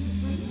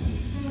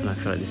 and I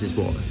feel like this is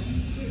what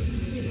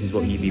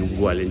you'd be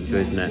well into,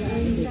 isn't it?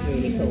 This is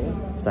really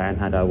cool. If Diane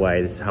had her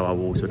way, this is how our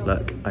walls would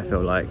look, I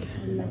feel like.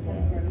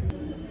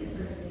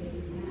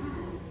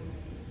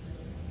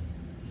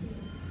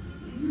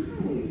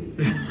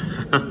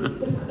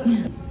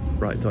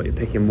 Right, Dot, you're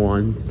picking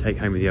one to take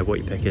home with you. What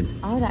are you picking?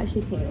 I would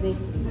actually pick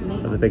this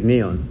neon. Oh, the big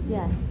neon?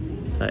 Yeah.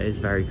 That is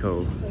very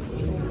cool.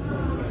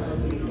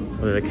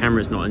 Although the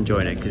camera's not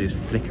enjoying it because it's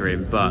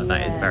flickering, but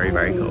that is very,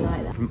 very cool.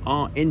 Like that. From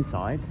art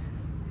inside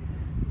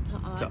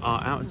to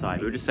art outside.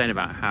 We were just saying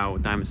about how,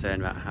 Dan was saying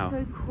about how...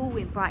 So cool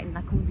in Brighton,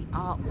 like all the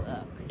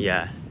artwork.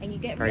 Yeah. And you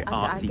get very I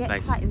artsy get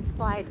place. quite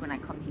inspired when I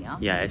come here.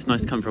 Yeah, it's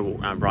nice to come for a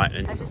walk around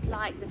Brighton. I just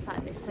like the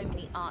fact there's so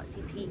many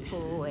artsy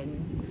people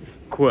and...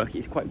 Quirky,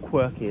 it's quite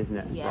quirky, isn't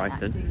it, Yeah,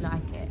 Brighton? I do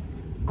like it.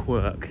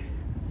 Quirk.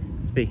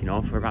 Speaking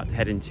of, we're about to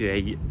head into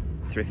a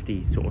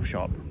thrifty sort of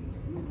shop.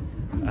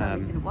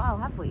 It's been a while,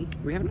 have we?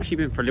 We haven't actually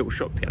been for a little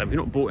shop together. We've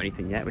not bought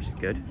anything yet, which is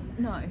good.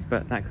 No.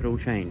 But that could all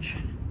change.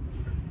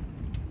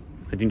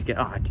 So I do need to get,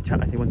 I tell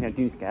you one thing I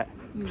do need to get,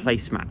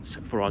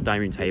 placemats for our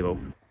dining room table.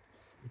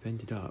 We've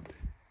ended up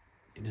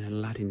in an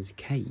Aladdin's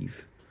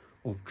cave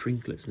of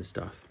drinklets and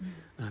stuff.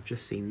 And I've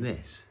just seen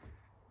this.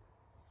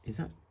 Is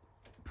that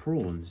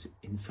prawns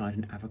inside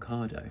an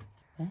avocado?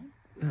 Where?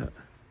 Yeah. Oh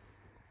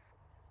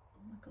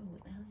my god,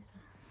 what the hell is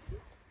that?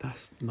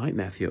 That's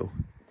nightmare fuel.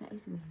 That is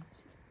weird.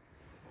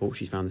 Oh,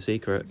 she's found the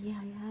secret. Yeah,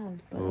 I have,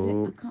 but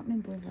Oh. I can't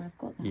remember whether I've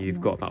got that. You've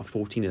got about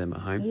 14 of them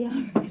at home. Yeah.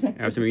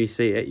 Every time you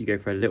see it, you go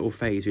for a little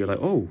phase where you're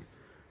like, oh,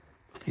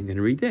 I think I'm going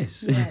to read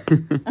this. Yeah,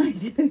 I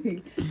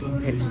do.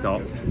 Pit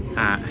stop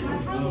at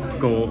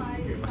Gore,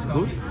 what's it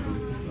called?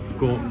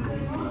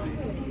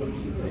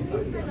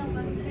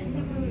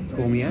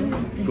 Gourmet?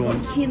 They've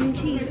got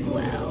kimchi as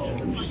well.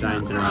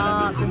 Sounds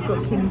irrelevant. They've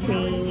got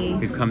kimchi.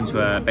 We've come to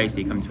a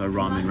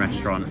ramen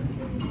restaurant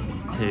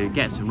to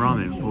get some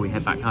ramen before we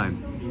head back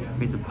home.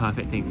 It's a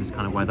perfect thing for this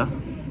kind of weather.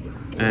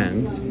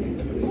 And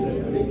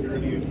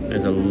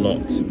there's a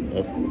lot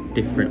of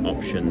different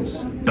options.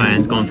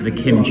 Diane's gone for the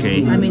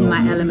kimchi. I'm in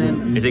my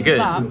element. Is it good?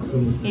 But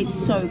it's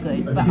so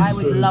good, but I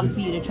would love for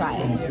you to try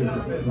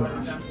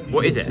it.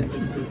 What is it?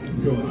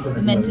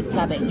 Fermented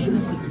cabbage.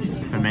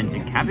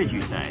 Fermented cabbage,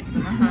 you say?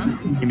 Uh-huh.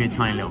 Give me a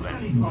tiny little bit.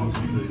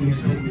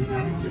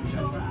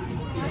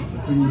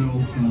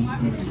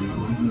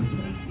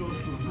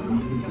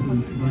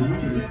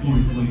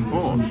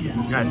 Oh,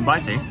 yeah, it's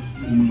spicy.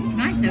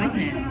 Nice though, isn't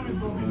it?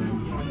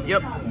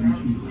 Yep.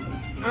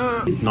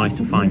 It's nice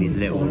to find these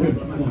little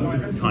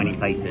tiny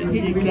places.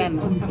 Hidden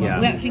gems.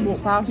 Yeah. We actually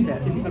walked past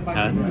it.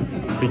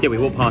 We did, we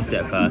walked past it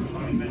at first.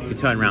 We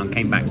turned around,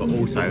 came back, but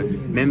also,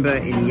 remember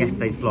in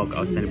yesterday's vlog I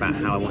was saying about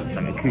how I want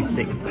like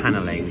acoustic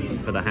panelling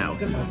for the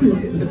house?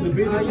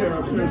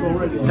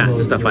 That's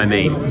the stuff I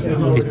mean.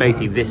 It's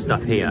basically this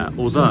stuff here.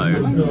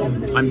 Although,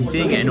 I'm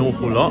seeing it an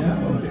awful lot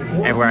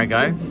everywhere I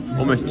go.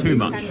 Almost too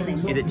much.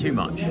 Is it too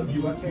much?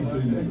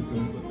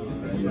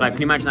 Like,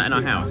 can you imagine that in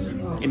our house?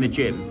 In the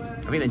gym?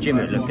 I think the gym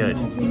would look good.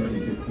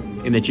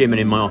 In the gym and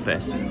in my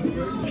office.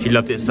 She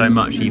loved it so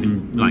much she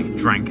even like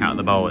drank out of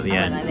the bowl at the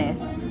end. Like this.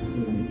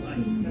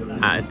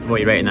 What are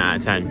you rating that out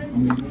of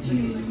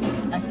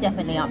 10? That's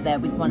definitely up there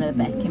with one of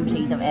the best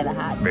kimchis I've ever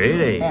had.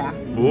 Really? Yeah.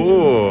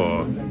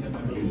 Ooh.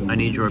 I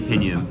need your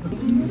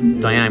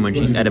opinion. Diane, when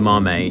she's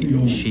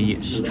edamame,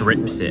 she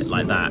strips it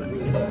like that.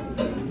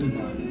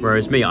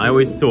 Whereas me, I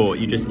always thought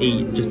you just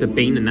eat just a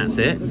bean and that's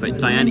it.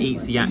 But Diane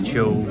eats the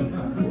actual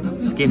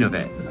skin of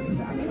it.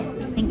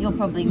 I think you're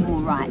probably more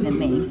right than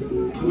me.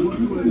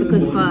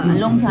 Because for a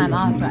long time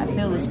after, I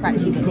feel the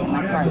scratchy bits in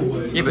my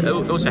throat. Yeah, but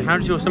also, how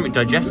does your stomach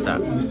digest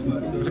that?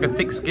 It's like a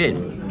thick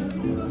skin.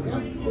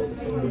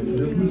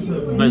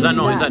 No, is that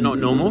not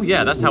normal?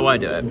 Yeah, that's how I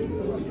do it.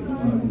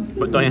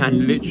 But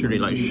Diane literally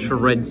like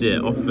shreds it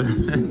off the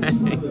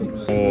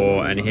thing.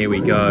 Oh, and here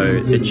we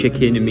go, the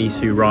chicken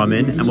miso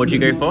ramen. And what do you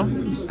go for?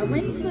 I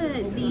went for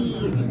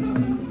the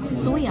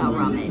soya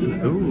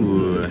ramen.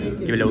 Ooh,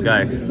 give it a little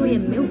go. Soya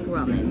milk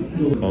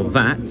ramen. Well,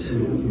 that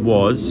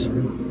was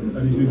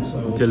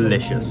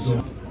delicious.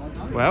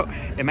 Well,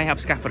 it may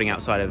have scaffolding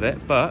outside of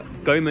it, but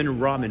Goman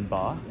Ramen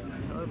Bar,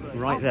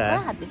 right there,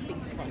 I had this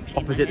big sponge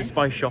opposite the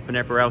spice shop and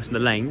everywhere else in the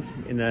lanes,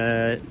 in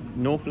the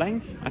north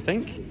lanes, I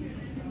think.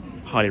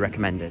 Highly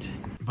recommended.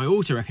 I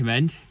also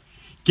recommend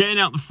getting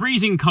out the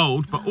freezing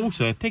cold, but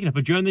also picking up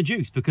a Joe and the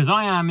Juice, because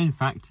I am, in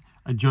fact,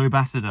 a Joe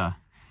ambassador.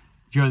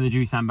 Joe and the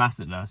Juice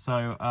ambassador.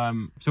 So,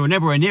 so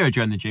whenever we're near a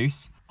Joe and the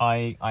Juice,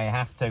 I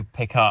have to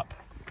pick up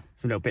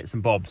some little bits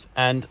and bobs.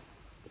 And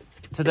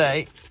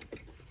today,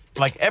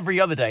 like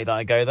every other day that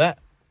I go there,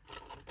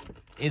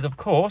 is of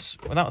course,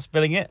 without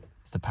spilling it,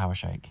 it's the Power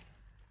Shake.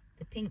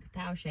 The pink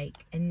Power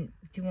Shake. And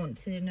do you want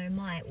to know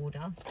my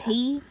order?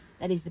 Tea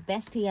that is the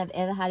best tea I've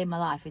ever had in my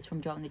life is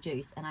from Joe and the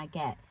Juice, and I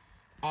get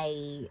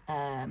a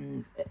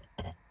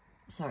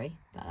sorry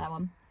about that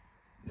one.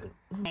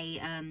 A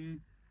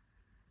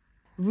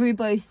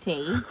rooibos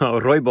tea.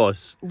 Oh,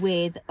 rooibos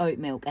with oat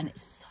milk, and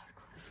it's so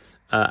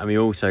good. And we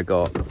also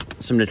got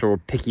some little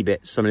picky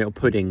bits, some little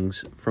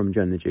puddings from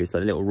Joe and the Juice,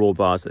 like little raw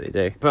bars that they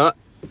do. But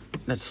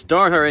let's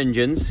start our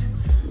engines.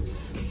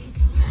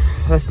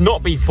 Let's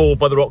not be fooled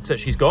by the rocks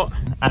that she's got.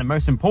 And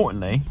most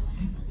importantly,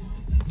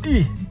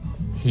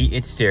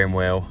 heated steering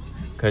wheel,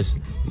 because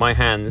my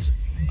hands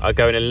are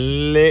going a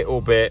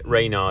little bit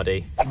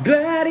Reynardy.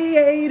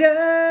 Gladiators!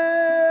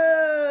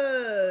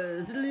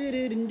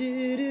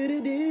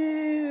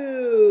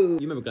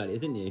 You remember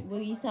Gladiators, didn't you?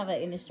 We used to have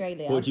it in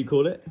Australia. What do you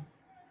call it?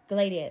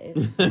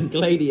 Gladiators.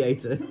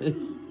 Gladiators.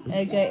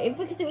 Okay,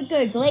 because it would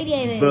go,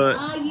 Gladiators, But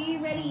are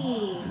you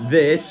ready?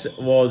 this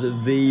was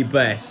the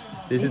best.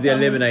 This is the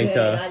eliminator.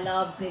 Good. I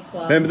loved this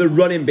one. Remember the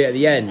running bit at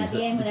the end? At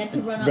the end when they had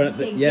to run up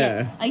the thing.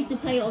 Yeah. I used to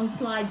play it on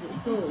slides at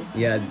school.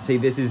 Yeah, see,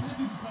 this is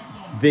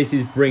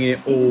bringing it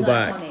all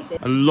back.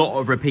 Iconic. A lot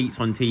of repeats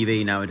on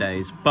TV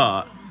nowadays,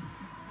 but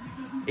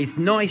it's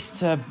nice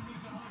to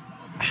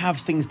have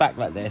things back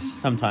like this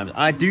sometimes.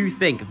 I do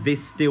think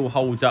this still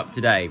holds up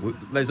today.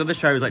 There's other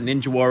shows like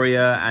Ninja Warrior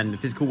and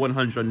Physical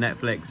 100 on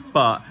Netflix,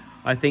 but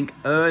I think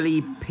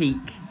early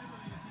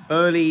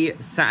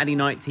Saturday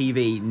night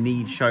TV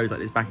needs shows like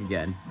this back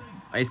again.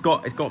 It's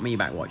got me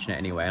back watching it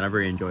anyway, and I've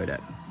really enjoyed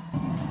it.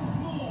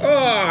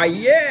 Oh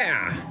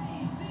yeah!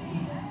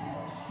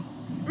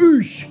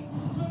 Oosh!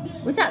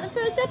 Was that the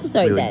first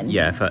episode then?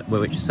 Yeah, we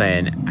were just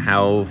saying,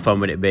 how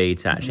fun would it be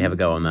to actually have a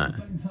go on that?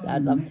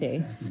 I'd love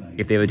to.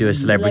 If they would do a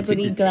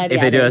celebrity Gladiators.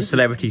 if they do a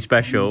celebrity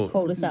special,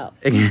 Call us up.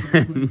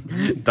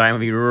 Diane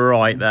would be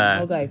right there.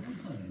 I'll go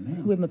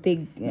with my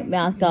big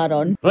mouth guard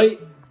on. Right,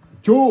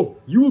 Joe,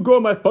 you will go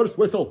on my first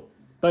whistle.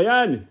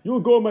 Diane, you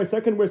will go on my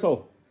second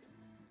whistle.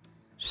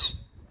 Shh.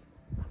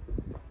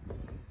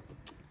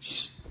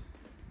 Shh.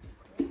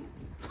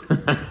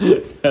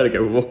 There we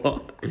go. What?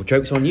 Well,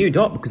 joke's on you,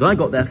 Doc, because I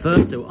got there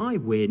first, so I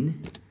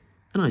win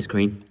an ice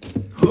cream.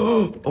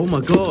 Oh my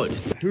god.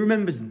 Who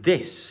remembers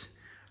this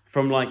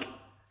from like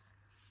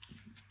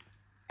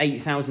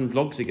 8,000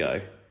 vlogs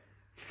ago?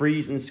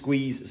 Freeze and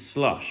squeeze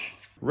slush.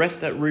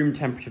 Rest at room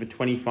temperature for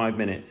 25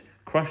 minutes.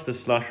 Crush the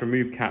slush,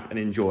 remove cap and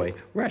enjoy.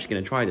 We're actually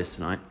going to try this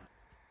tonight.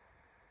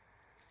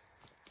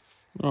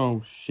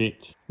 Oh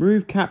shit.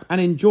 Remove cap and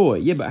enjoy.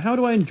 Yeah, but how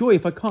do I enjoy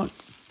if I can't?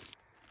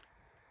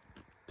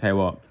 Tell you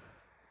what.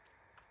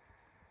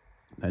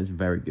 That is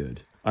very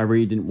good. I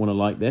really didn't want to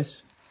like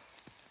this,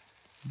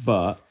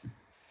 but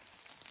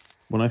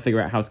when I figure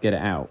out how to get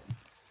it out,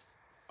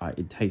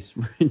 it tastes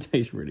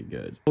really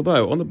good.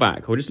 Although on the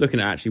back, we're just looking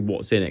at actually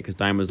what's in it, because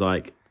Diane was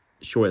like,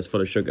 sure, it's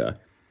full of sugar.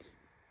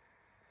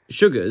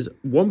 Sugars,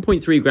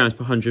 1.3 grams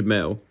per 100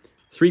 ml,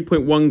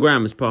 3.1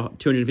 grams per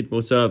 250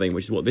 ml serving,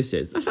 which is what this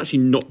is. That's actually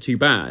not too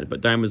bad.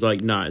 But Diane was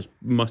like, no, it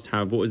must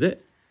have, what is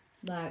it?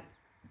 Like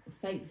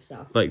fake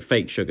stuff. Like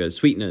fake sugars,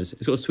 sweeteners.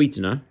 It's got a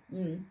sweetener.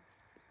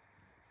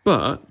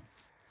 But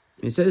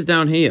it says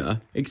down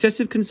here,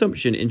 excessive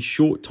consumption in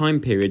short time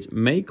periods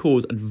may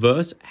cause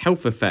adverse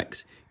health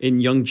effects in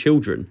young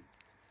children.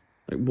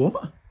 Like,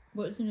 what?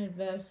 What's an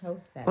adverse health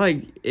effect?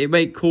 Like, it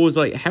may cause,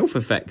 like, health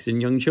effects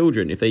in young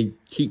children if they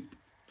keep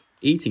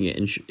eating it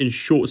in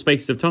short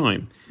spaces of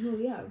time. Well,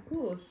 yeah, of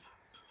course.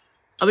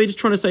 Are they just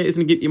trying to say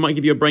it might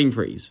give you a brain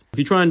freeze? If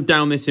you try and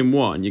down this in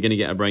one, you're going to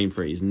get a brain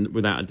freeze,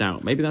 without a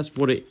doubt. Maybe that's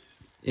what it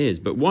is.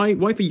 But why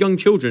for young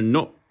children,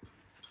 not...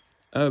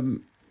 I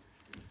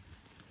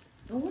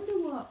wonder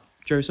what...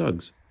 Joe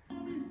Suggs.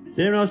 Does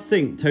anyone else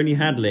think Tony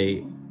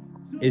Hadley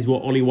is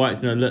what Ollie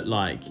White's going to look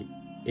like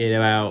in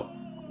about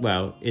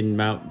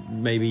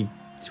maybe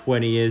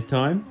 20 years'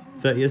 time?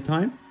 30 years'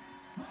 time?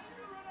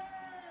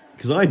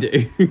 Because I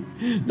do.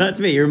 That's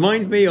me. It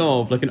reminds me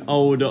of like an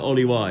older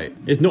Ollie White.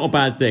 It's not a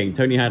bad thing.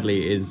 Tony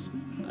Hadley is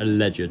a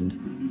legend.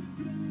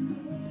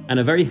 And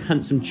a very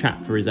handsome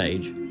chap for his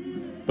age.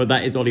 But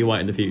that is Ollie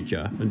White in the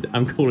future.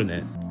 I'm calling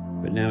it.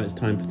 But now it's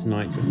time for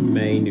tonight's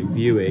main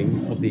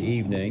viewing of the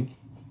evening.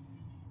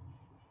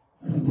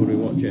 What are we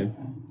watching?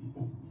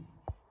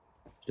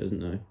 She doesn't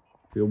know.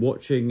 We're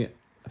watching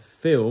a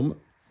film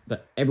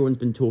that everyone's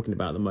been talking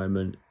about at the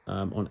moment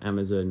on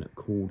Amazon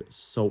called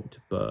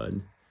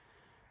Saltburn.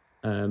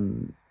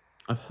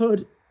 I've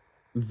heard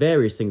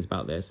various things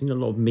about this. I've seen a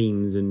lot of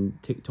memes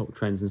and TikTok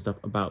trends and stuff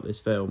about this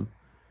film.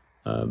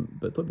 But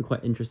I thought it'd be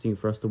quite interesting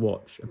for us to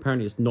watch.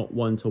 Apparently it's not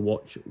one to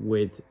watch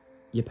with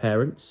your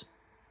parents.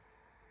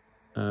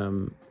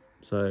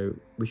 So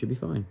we should be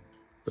fine.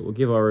 But we'll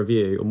give our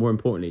review, or more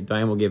importantly,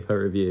 Diane will give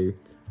her review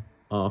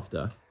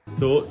after.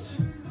 Thoughts?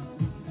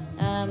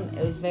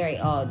 It was very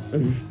odd.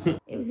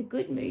 It was a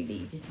good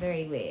movie, just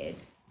very weird.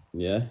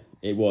 Yeah,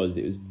 it was.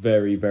 It was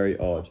very, very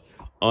odd.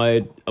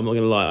 I'm not going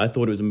to lie, I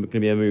thought it was going to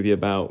be a movie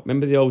about...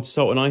 Remember the old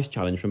salt and ice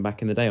challenge from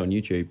back in the day on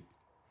YouTube?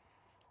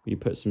 You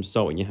put some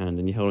salt in your hand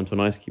and you held onto an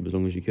ice cube as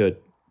long as you could.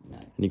 No.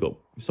 And you got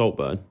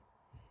Saltburn.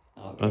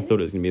 Oh, really? I thought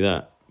it was going to be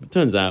that. But it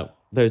turns out,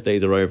 those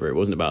days are over. It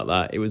wasn't about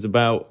that. It was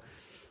about...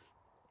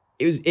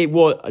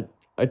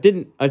 I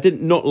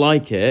didn't not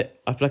like it.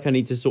 I feel like I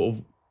need to sort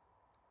of...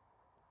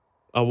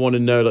 I want to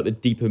know like the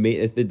deeper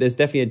meaning. There's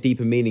definitely a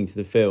deeper meaning to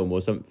the film or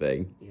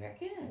something. Do you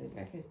reckon? I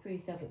reckon it's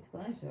pretty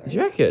self-explanatory. Do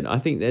you reckon? I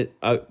think that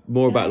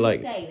more about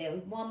like... say there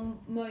was one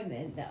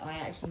moment that I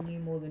actually knew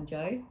more than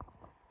Joe.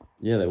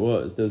 Yeah, there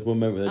was. There was one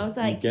moment that I was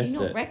like, did you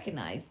not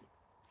recognise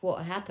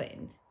what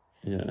happened?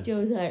 Yeah.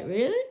 Joe was like,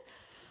 really?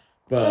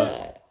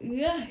 But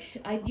yes,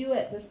 I knew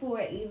it before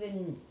it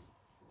even...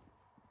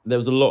 There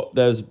was a lot.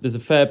 There's a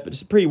fair...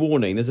 Just a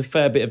pre-warning. There's a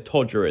fair bit of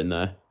Todger in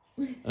there.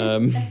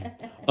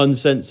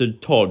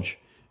 Uncensored Todge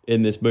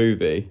in this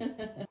movie.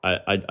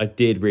 I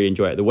did really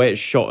enjoy it. The way it's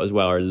shot as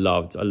well, I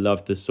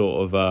loved the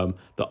sort of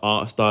the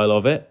art style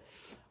of it.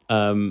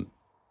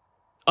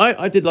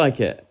 I did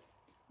like it.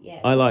 Yeah,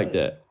 I liked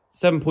it.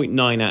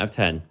 7.9 out of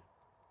 10.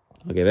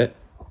 I'll give it.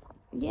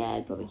 Yeah,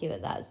 I'd probably give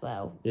it that as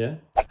well. Yeah.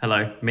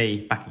 Hello,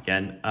 me back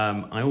again.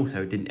 I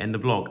also didn't end the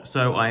vlog,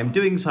 so I am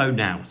doing so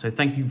now. So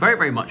thank you very,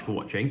 very much for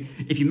watching.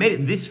 If you made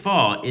it this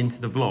far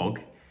into the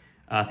vlog,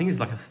 I think it's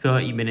like a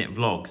 30-minute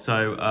vlog.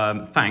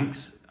 So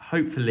thanks.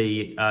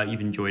 Hopefully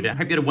you've enjoyed it. I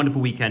hope you had a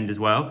wonderful weekend as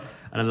well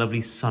and a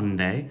lovely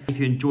Sunday. If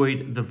you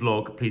enjoyed the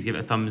vlog, please give it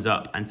a thumbs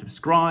up and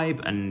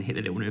subscribe and hit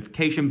the little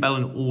notification bell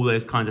and all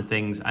those kinds of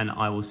things. And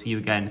I will see you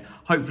again,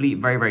 hopefully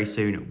very, very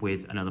soon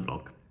with another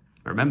vlog.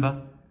 But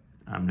remember,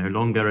 I'm no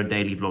longer a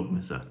daily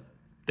vlogger.